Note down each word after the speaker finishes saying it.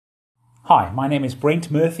Hi, my name is Brent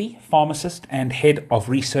Murphy, pharmacist and Head of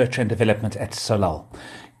Research and Development at Solal,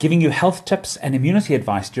 giving you health tips and immunity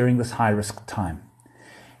advice during this high-risk time.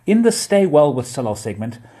 In the Stay Well with Solal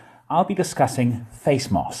segment, I'll be discussing face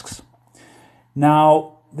masks.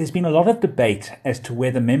 Now, there's been a lot of debate as to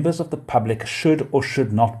whether members of the public should or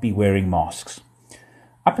should not be wearing masks.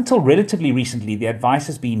 Up until relatively recently, the advice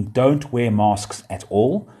has been don't wear masks at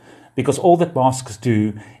all, because all that masks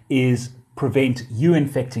do is prevent you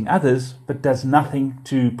infecting others, but does nothing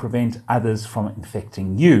to prevent others from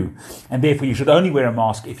infecting you. And therefore, you should only wear a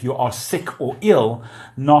mask if you are sick or ill,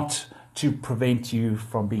 not to prevent you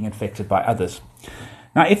from being infected by others.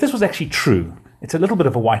 Now, if this was actually true, it's a little bit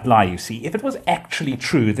of a white lie, you see. If it was actually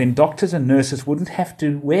true, then doctors and nurses wouldn't have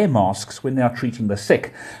to wear masks when they are treating the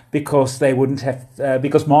sick, because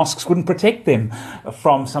because masks wouldn't protect them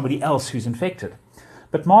from somebody else who's infected.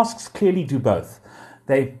 But masks clearly do both.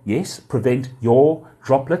 They, yes, prevent your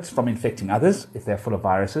droplets from infecting others if they're full of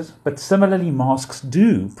viruses, but similarly, masks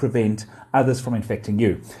do prevent others from infecting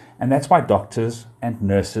you. And that's why doctors and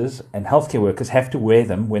nurses and healthcare workers have to wear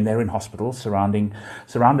them when they're in hospitals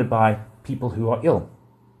surrounded by people who are ill.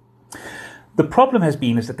 The problem has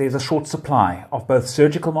been is that there's a short supply of both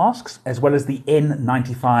surgical masks as well as the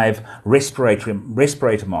N95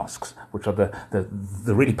 respirator masks, which are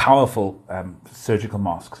the really powerful surgical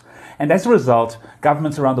masks. And as a result,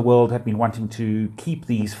 governments around the world have been wanting to keep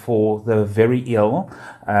these for the very ill,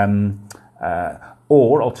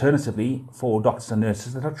 or alternatively for doctors and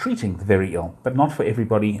nurses that are treating the very ill, but not for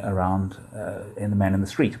everybody around in the man in the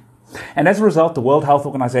street. And as a result, the World Health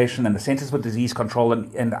Organization and the Centers for Disease Control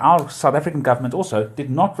and our South African government also did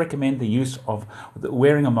not recommend the use of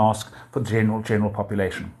wearing a mask for the general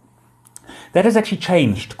population. That has actually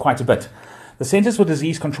changed quite a bit. The Centers for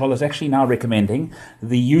Disease Control is actually now recommending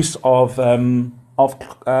the use of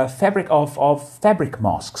fabric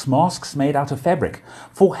masks made out of fabric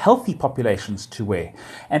for healthy populations to wear.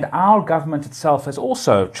 And our government itself has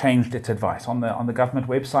also changed its advice. On the government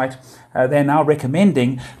website, they're now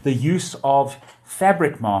recommending the use of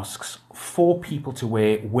fabric masks for people to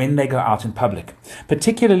wear when they go out in public,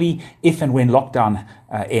 particularly if and when lockdown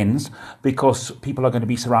ends, because people are going to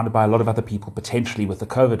be surrounded by a lot of other people potentially with the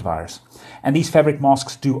COVID virus. And these fabric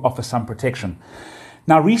masks do offer some protection.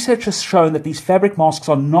 Now, research has shown that these fabric masks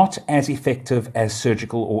are not as effective as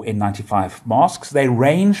surgical or N95 masks. They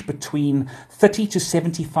range between 30 to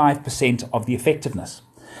 75% of the effectiveness.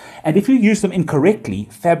 And if you use them incorrectly,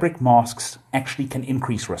 fabric masks actually can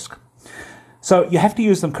increase risk. So you have to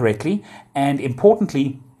use them correctly, and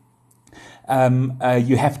importantly,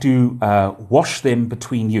 you have to wash them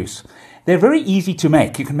between use. They're very easy to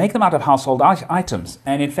make. You can make them out of household items.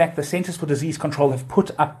 And in fact, the Centers for Disease Control have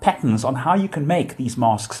put up patterns on how you can make these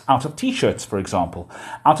masks out of T-shirts, for example,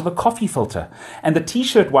 out of a coffee filter. And the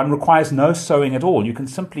T-shirt one requires no sewing at all. You can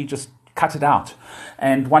simply just cut it out.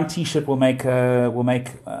 And one T-shirt will make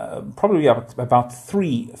probably about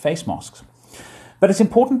 3 face masks. But it's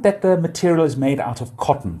important that the material is made out of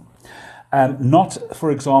cotton. Not,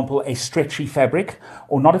 for example, a stretchy fabric,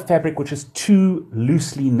 or not a fabric which is too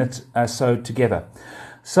loosely knit, sewed together.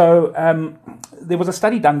 So there was a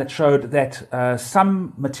study done that showed that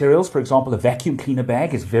some materials, for example, a vacuum cleaner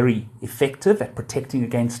bag is very effective at protecting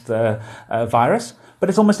against the virus, but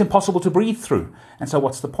it's almost impossible to breathe through. And so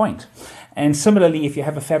what's the point? And similarly, if you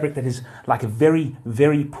have a fabric that is like a very,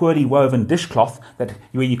 very poorly woven dishcloth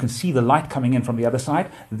where you can see the light coming in from the other side,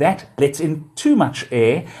 that lets in too much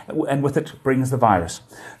air and with it brings the virus.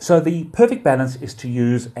 So the perfect balance is to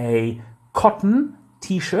use a cotton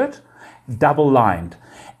T-shirt, double lined.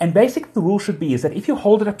 And basically the rule should be is that if you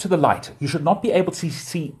hold it up to the light, you should not be able to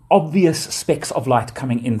see obvious specks of light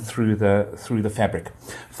coming in through the fabric.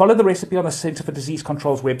 Follow the recipe on the Center for Disease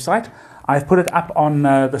Control's website. I've put it up on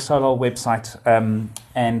the Solal website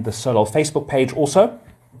and the Solal Facebook page also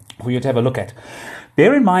for you to have a look at.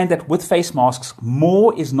 Bear in mind that with face masks,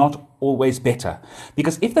 more is not always better,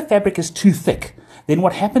 because if the fabric is too thick, then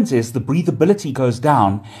what happens is the breathability goes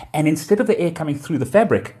down, and instead of the air coming through the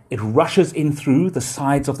fabric, it rushes in through the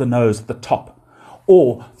sides of the nose at the top,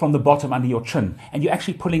 or from the bottom under your chin, and you're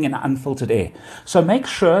actually pulling in unfiltered air. So make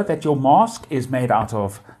sure that your mask is made out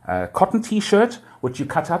of a cotton T-shirt, which you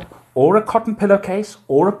cut up, or a cotton pillowcase,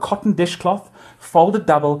 or a cotton dishcloth, folded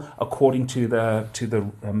double according to the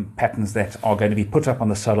patterns that are going to be put up on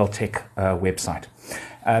the Solal Tech website.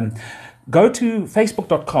 Go to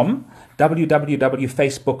facebook.com,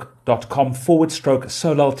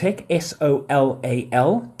 www.facebook.com/Solaltech,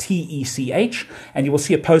 SOLALTECH, and you will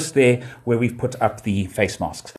see a post there where we've put up the face masks.